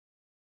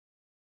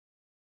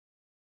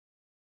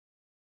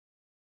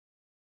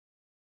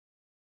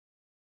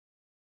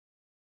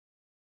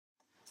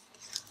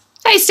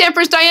Hey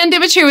Stampers, Diane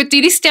Dimich here with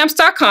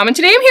ddStamps.com, and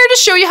today I'm here to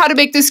show you how to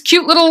make this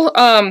cute little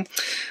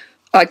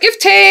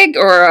gift tag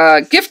or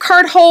a gift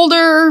card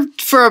holder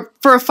for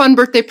a fun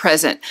birthday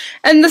present.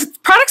 And the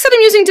products that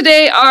I'm using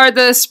today are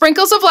the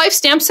Sprinkles of Life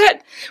stamp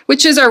set,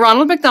 which is our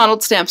Ronald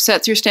McDonald stamp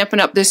set through Stampin'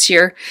 Up! This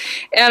year.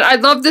 And I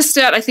love this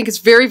set. I think it's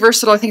very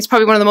versatile. I think it's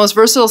probably one of the most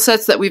versatile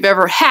sets that we've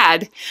ever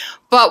had.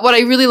 But what I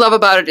really love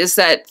about it is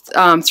that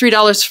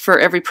 $3 for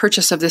every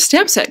purchase of this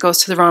stamp set goes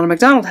to the Ronald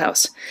McDonald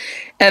House.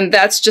 And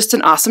that's just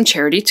an awesome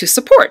charity to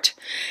support.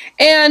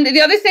 And the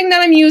other thing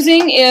that I'm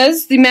using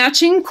is the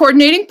matching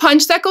coordinating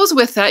punch that goes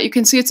with that. You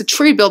can see it's a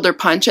tree builder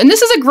punch. And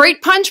this is a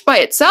great punch by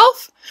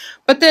itself.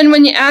 But then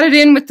when you add it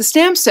in with the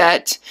stamp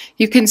set,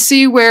 you can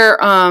see where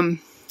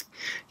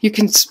you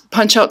can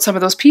punch out some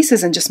of those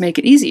pieces and just make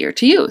it easier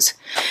to use.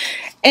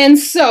 And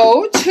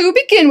so to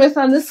begin with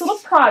on this little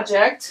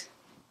project,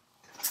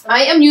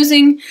 I am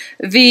using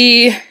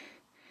the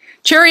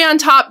Cherry on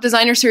Top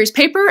Designer Series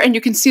paper, and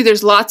you can see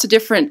there's lots of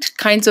different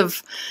kinds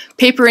of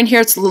paper in here.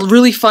 It's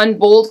really fun,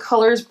 bold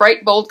colors,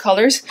 bright bold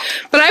colors.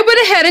 But I went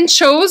ahead and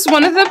chose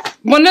one of the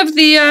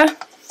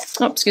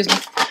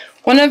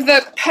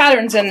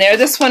patterns in there.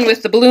 This one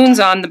with the balloons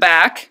on the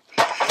back,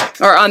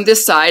 or on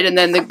this side, and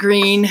then the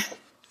green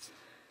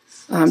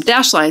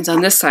dash lines on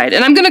this side.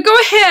 And I'm going to go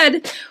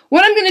ahead,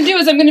 what I'm going to do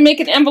is I'm going to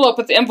make an envelope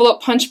with the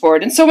envelope punch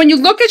board. And so when you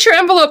look at your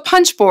envelope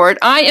punch board,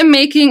 I am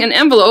making an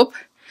envelope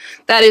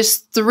that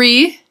is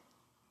I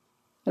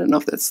don't know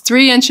if that's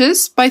 3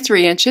 inches by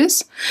 3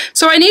 inches.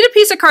 So I need a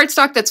piece of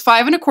cardstock that's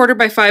 5 1/4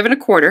 by 5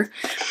 1/4.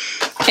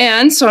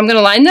 And so I'm going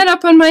to line that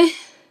up on my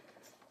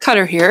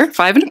cutter here,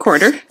 5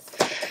 1/4.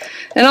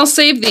 And I'll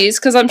save these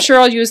because I'm sure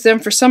I'll use them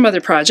for some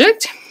other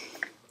project.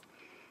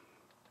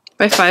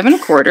 By 5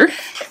 1/4.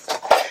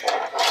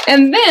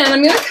 And then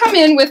I'm going to come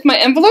in with my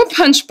envelope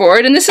punch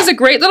board, and this is a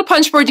great little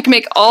punch board. You can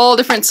make all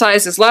different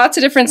sizes, lots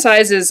of different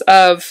sizes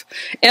of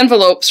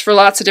envelopes for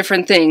lots of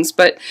different things.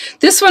 But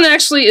this one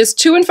actually is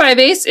 2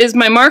 5/8 is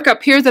my mark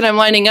up here that I'm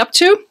lining up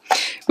to.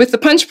 With the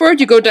punch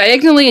board, you go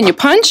diagonally and you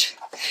punch.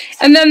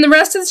 And then the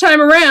rest of the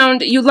time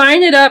around, you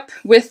line it up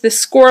with the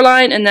score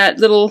line and that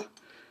little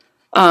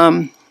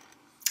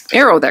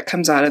arrow that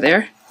comes out of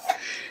there.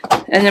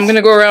 And I'm going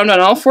to go around on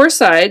all 4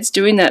 sides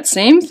doing that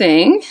same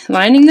thing,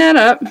 lining that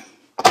up.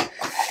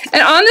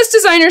 And on this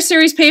Designer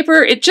Series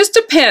paper, it just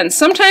depends.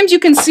 Sometimes you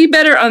can see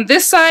better on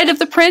this side of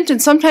the print,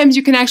 and sometimes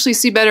you can actually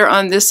see better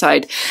on this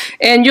side.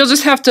 And you'll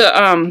just have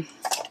to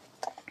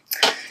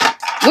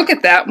look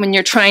at that when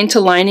you're trying to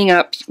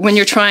when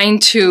you're trying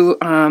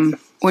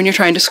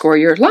to score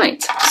your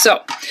lines.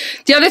 So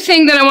the other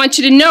thing that I want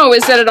you to know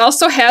is that it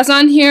also has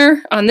on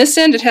here, on this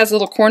end, it has a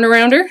little corner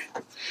rounder.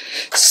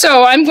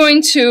 So I'm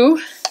going to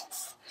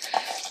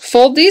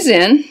fold these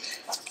in.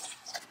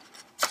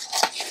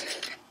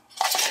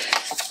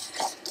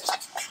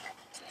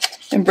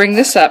 And bring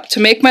this up to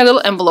make my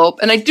little envelope.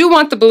 And I do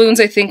want the balloons,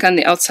 I think, on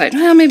the outside.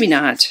 Well, maybe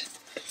not.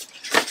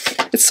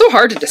 It's so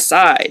hard to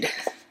decide.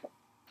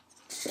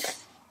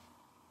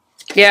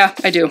 Yeah,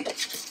 I do.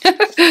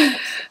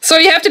 So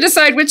you have to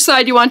decide which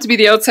side you want to be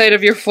the outside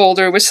of your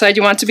folder, which side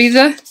you want to be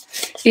the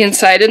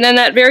inside. And then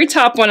that very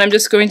top one, I'm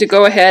just going to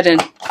go ahead and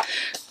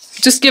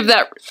just give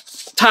that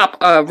top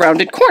a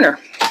rounded corner.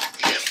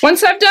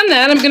 Once I've done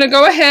that, I'm going to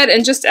go ahead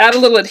and just add a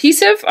little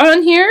adhesive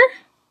on here.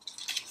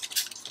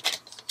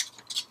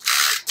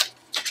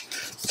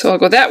 So I'll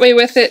go that way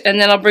with it,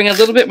 and then I'll bring a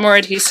little bit more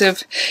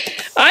adhesive.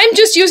 I'm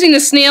just using the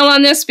snail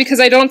on this because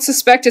I don't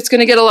suspect it's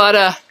going to get a lot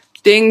of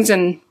dings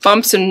and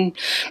bumps and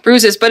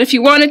bruises. But if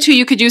you wanted to,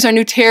 you could use our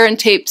new tear and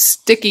tape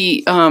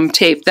sticky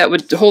tape that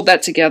would hold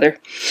that together.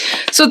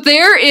 So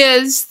there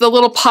is the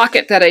little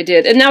pocket that I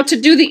did. And now to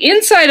do the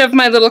inside of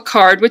my little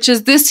card, which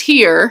is this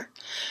here,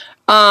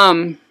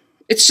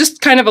 it's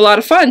just kind of a lot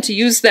of fun to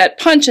use that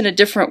punch in a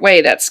different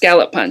way, that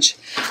scallop punch.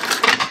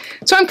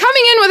 So I'm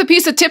coming in with a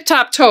piece of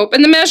tip-top taupe,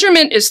 and the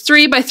measurement is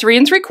 3 by 3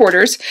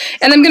 3/4,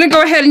 and I'm going to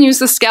go ahead and use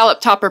the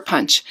scallop topper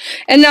punch.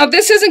 And now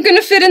this isn't going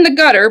to fit in the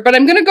gutter, but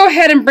I'm going to go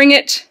ahead and bring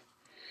it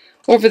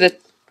over the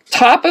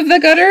top of the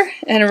gutter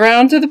and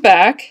around to the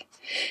back.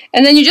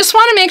 And then you just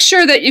want to make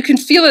sure that you can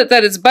feel it,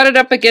 that it's butted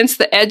up against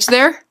the edge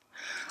there.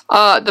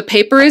 The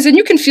paper is, and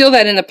you can feel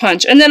that in the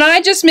punch. And then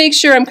I just make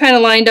sure I'm kind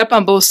of lined up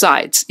on both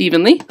sides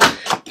evenly.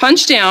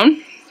 Punch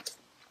down.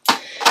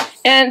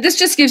 And this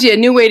just gives you a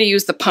new way to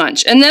use the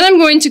punch. And then I'm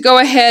going to go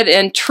ahead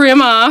and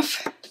trim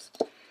off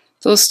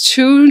those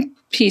 2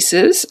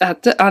 pieces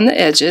on the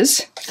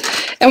edges.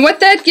 And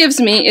what that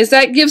gives me is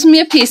that gives me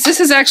a piece.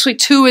 This is actually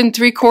 2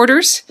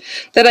 3/4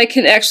 that I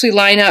can actually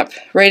line up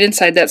right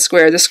inside that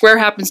square. The square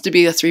happens to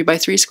be a 3 by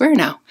 3 square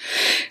now.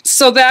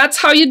 So that's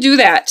how you do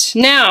that.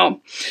 Now,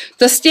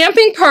 the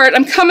stamping part,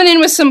 I'm coming in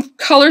with some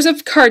colors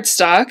of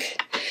cardstock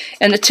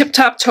and the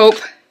tip-top taupe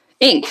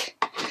ink.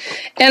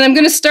 And I'm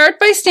going to start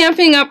by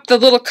stamping up the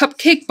little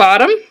cupcake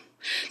bottom.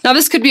 Now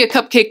this could be a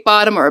cupcake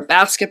bottom or a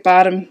basket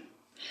bottom.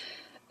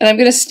 And I'm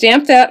going to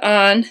stamp that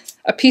on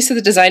a piece of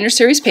the Designer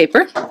Series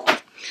paper.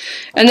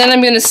 And then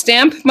I'm going to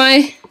stamp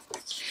my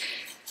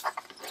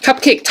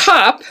cupcake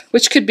top,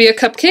 which could be a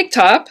cupcake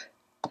top,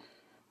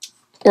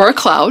 or a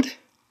cloud,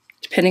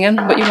 depending on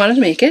what you wanted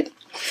to make it.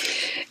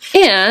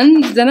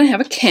 And then I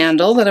have a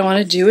candle that I want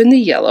to do in the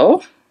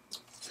yellow.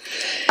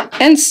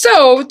 And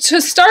so,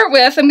 to start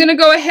with, I'm going to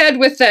go ahead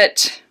with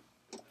that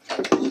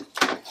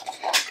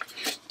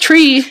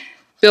tree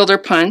builder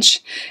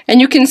punch. And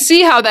you can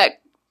see how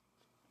that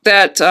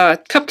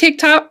cupcake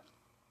top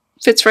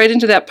fits right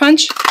into that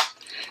punch.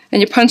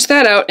 And you punch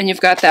that out and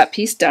you've got that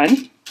piece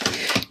done.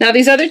 Now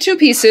these other two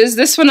pieces,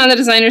 this one on the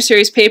Designer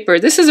Series paper,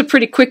 this is a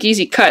pretty quick,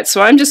 easy cut.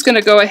 So I'm just going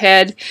to go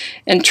ahead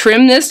and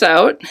trim this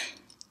out.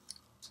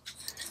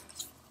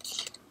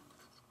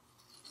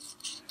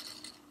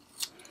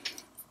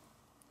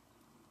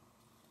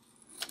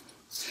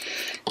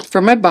 For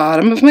my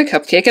bottom of my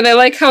cupcake, and I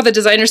like how the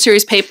Designer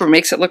Series paper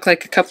makes it look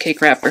like a cupcake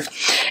wrapper.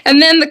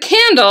 And then the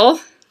candle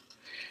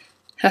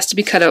has to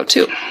be cut out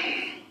too.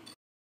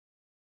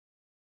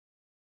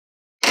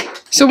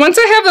 So once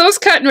I have those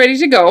cut and ready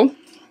to go,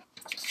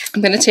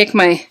 I'm going to take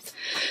my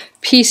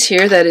piece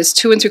here that is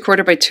 2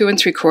 3/4 by 2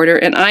 3/4,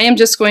 and I am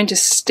just going to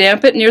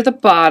stamp it near the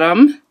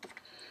bottom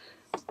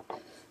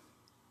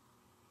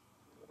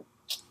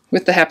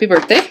with the happy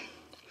birthday,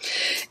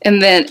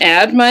 and then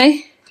add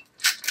my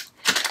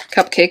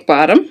cupcake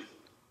bottom,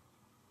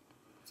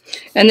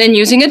 and then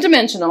using a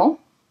dimensional,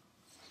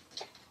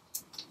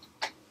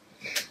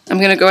 I'm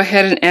going to go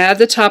ahead and add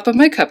the top of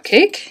my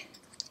cupcake,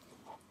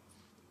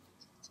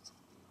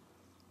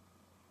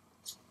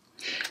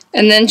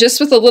 and then just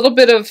with a little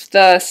bit of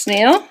the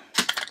snail,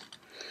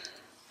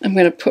 I'm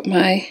going to put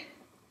my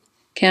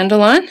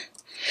candle on.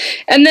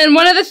 And then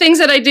one of the things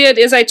that I did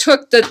is I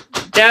took the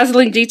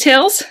Dazzling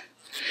Details,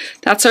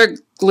 that's our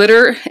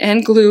glitter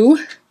and glue,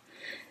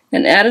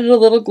 and added a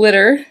little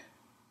glitter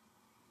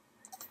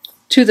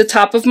to the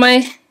top of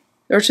my,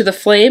 or to the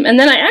flame, and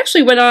then I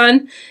actually went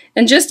on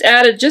and just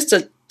added just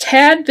a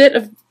tad bit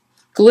of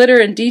glitter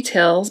and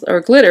details,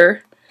 or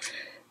glitter,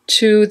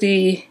 to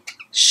the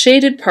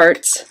shaded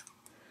parts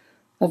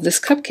of this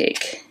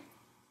cupcake.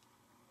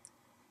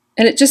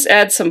 And it just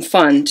adds some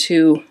fun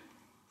to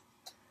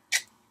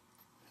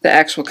the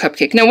actual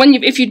cupcake. Now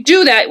if you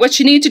do that, what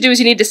you need to do is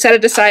you need to set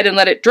it aside and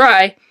let it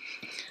dry,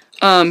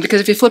 because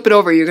if you flip it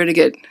over, you're going to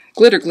get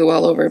glitter glue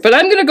all over. But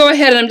I'm going to go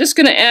ahead and I'm just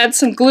going to add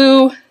some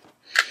glue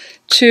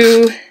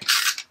to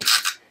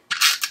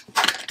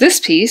this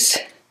piece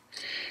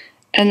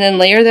and then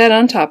layer that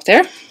on top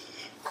there.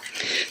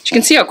 You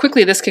can see how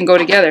quickly this can go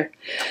together.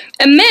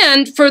 And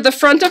then for the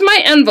front of my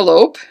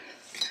envelope,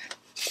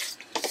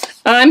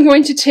 I'm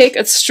going to take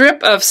a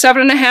strip of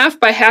 7.5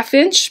 by 1/2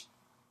 inch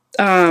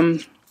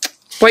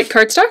white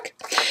cardstock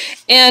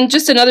and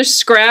just another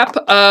scrap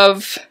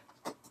of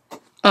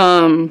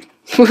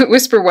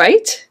Whisper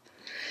White.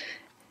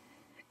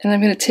 And I'm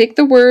going to take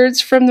the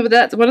words from one of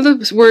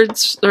the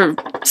words or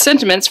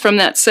sentiments from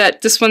that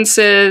set. This one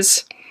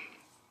says,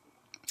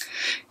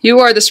 "You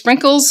are the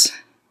sprinkles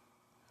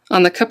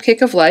on the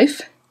cupcake of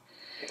life."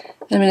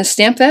 I'm going to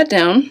stamp that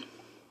down.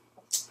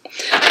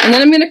 And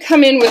then I'm going to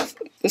come in with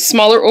the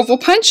smaller oval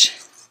punch.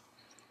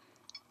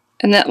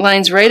 And that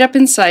lines right up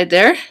inside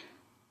there.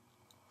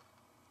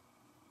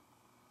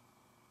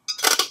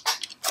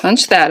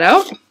 Punch that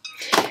out.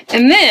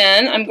 And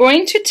then I'm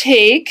going to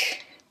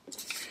take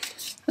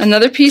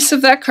another piece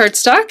of that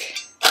cardstock.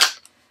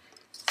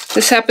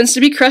 This happens to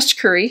be crushed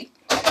curry.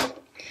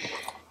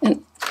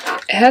 And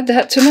add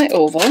that to my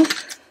oval.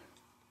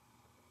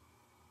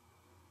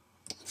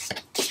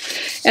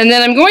 And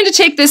then I'm going to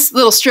take this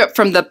little strip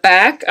from the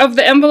back of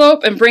the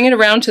envelope and bring it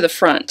around to the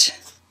front.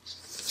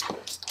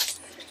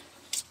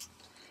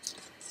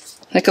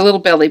 Like a little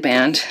belly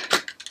band.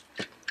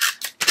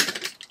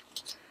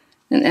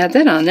 And add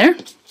that on there.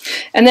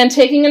 And then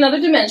taking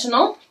another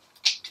dimensional,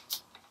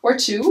 or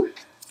 2,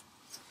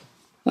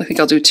 I think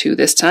I'll do 2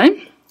 this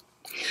time.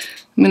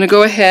 I'm going to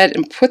go ahead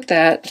and put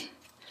that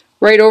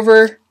right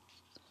over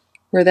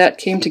where that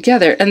came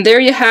together. And there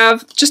you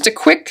have just a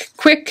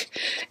quick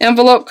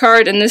envelope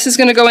card, and this is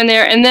going to go in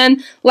there. And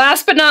then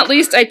last but not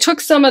least, I took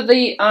some of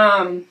the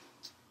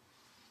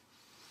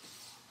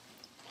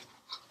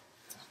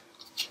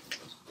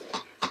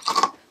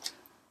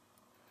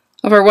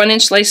of our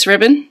 1-inch lace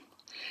ribbon.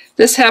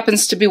 This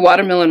happens to be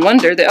Watermelon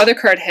Wonder. The other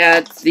card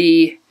had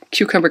the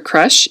Cucumber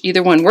Crush.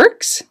 Either one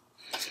works.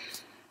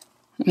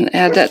 I'm going to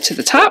add that to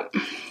the top.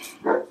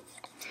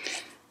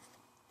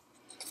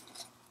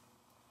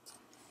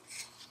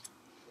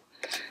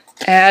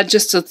 Add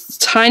just a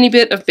tiny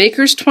bit of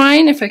baker's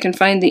twine if I can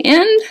find the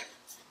end.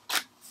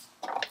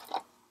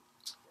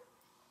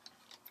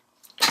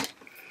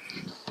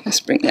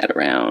 Just bring that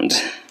around.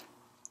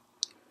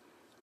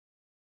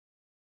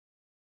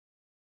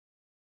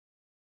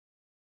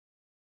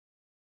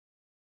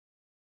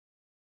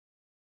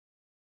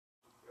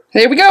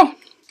 There we go.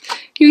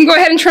 You can go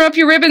ahead and trim up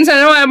your ribbons. I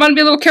know I want to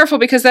be a little careful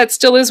because that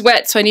still is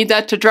wet, so I need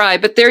that to dry.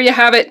 But there you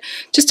have it.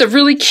 Just a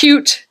really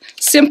cute,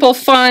 simple,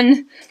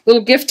 fun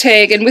little gift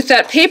tag. And with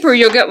that paper,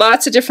 you'll get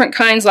lots of different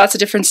kinds, lots of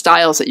different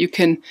styles that you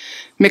can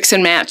mix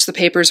and match the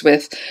papers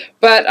with.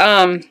 But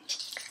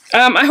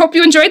I hope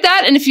you enjoyed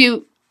that. And if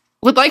you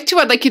would like to,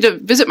 I'd like you to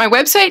visit my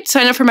website,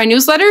 sign up for my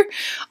newsletter,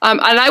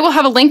 and I will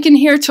have a link in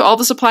here to all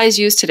the supplies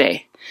used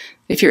today,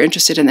 if you're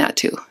interested in that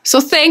too.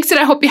 So thanks, and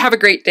I hope you have a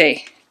great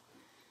day.